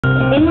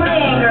In my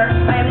anger,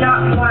 I am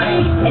not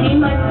blind, and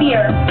in my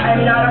fear, I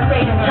am not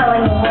afraid of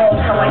telling the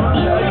world how I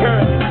feel.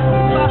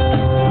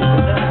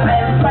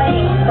 I am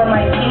fighting for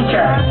my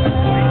future.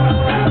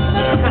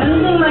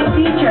 Losing my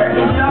future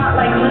is not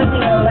like losing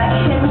an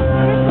election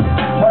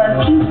or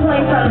a few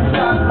points on the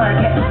stock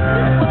market.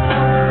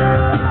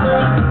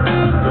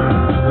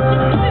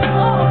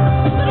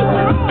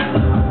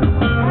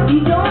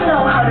 You don't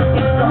know how to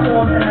fix the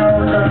holes in our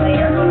ozone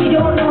layer. You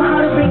don't know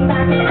how to bring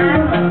back an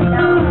animal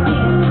down the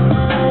sea.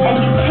 And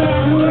you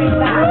can't bring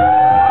back.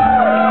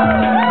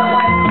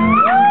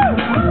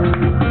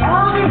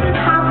 All this is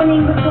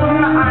happening before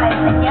our eyes,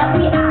 and yet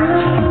we act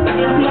as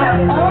if we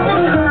have all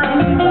the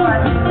time we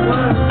want.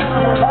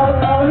 All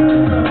the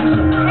solutions.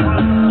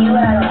 You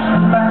must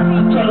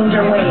change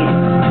your ways.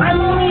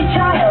 I'm only a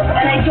child,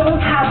 and I don't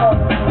have all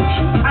the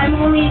solutions. I'm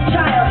only a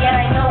child, yet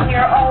I know we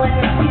are all in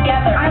this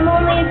together. I'm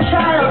only a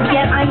child,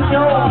 yet I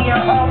know we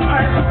are all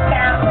part of the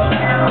family.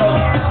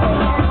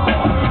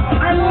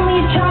 I'm only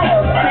a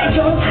child, and I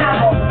don't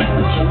have all the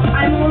solutions.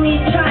 I'm only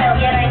a child,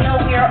 yet I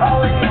know we are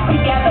all in this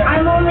together.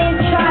 I'm only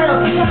a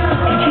child, and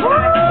should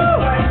act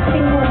for a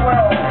single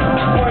world,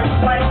 towards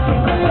one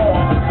single goal.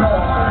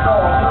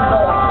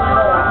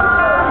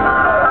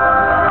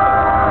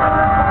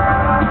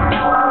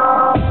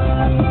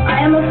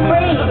 I am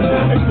afraid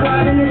it's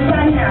gone in the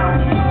sun now,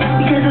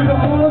 because of the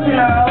holes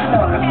in our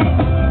ozone.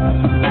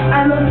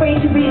 I'm afraid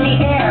to breathe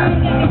the air,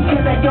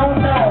 because I don't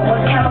know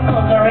what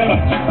chemicals are in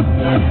it.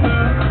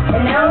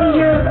 And now we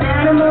hear of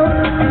animals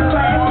and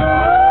plants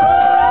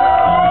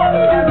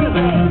every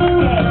day.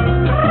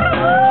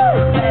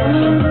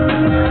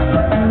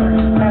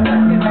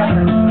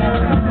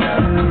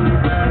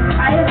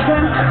 I have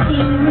dreamt of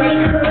seeing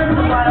great herds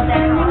of wild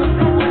animals,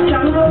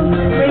 jungles,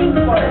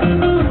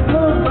 rainforests,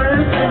 full of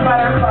birds and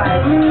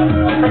butterflies.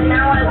 But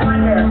now I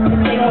wonder if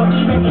they will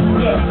even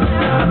exist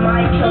for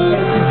my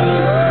children to see.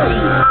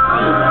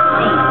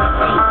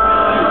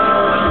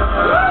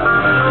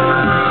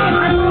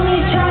 I'm only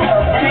a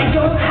child, and I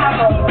don't have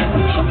all the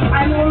solutions.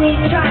 I'm only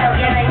a child,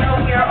 yet I know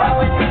we are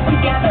all in this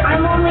together.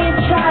 I'm only a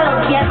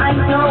child, yet I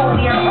know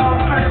we are all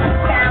part of the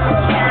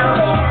family.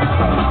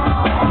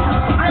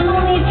 I'm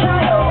only a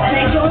child, and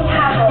I don't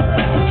have all the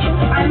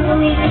solutions. I'm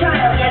only a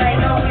child, yet I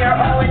know we are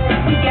all in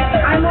this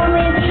together. I'm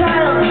only a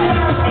child,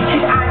 and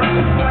should act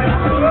for a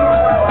single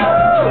world,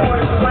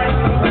 towards one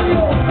single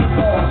goal.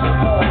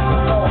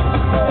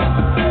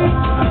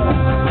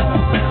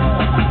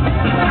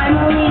 I'm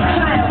only a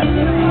child.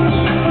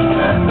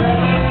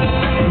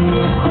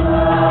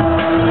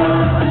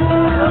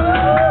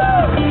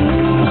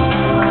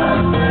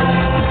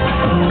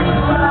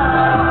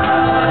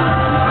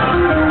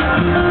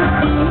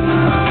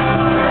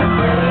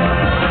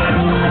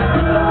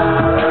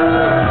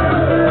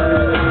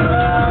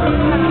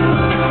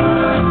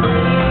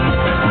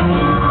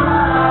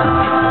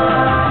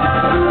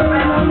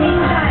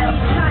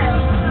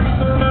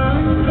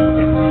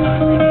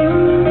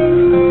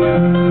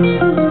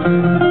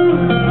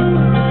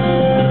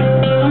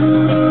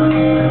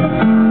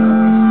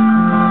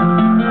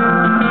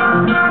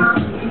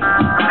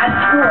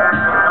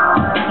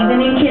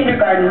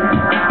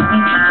 You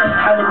teach us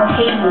how to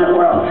behave in the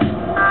world.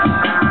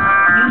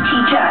 You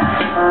teach us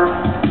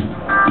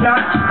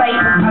not to fight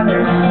with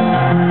others,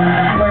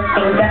 to work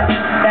things out,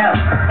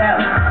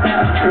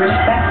 to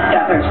respect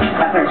others,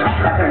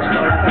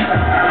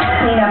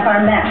 clean up our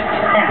mess,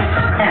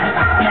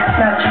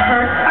 not to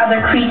hurt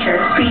other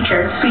creatures, to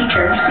share.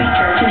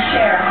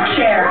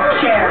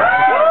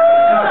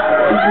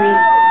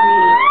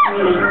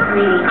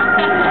 Really.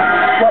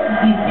 What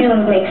you do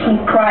makes me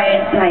cry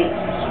at night.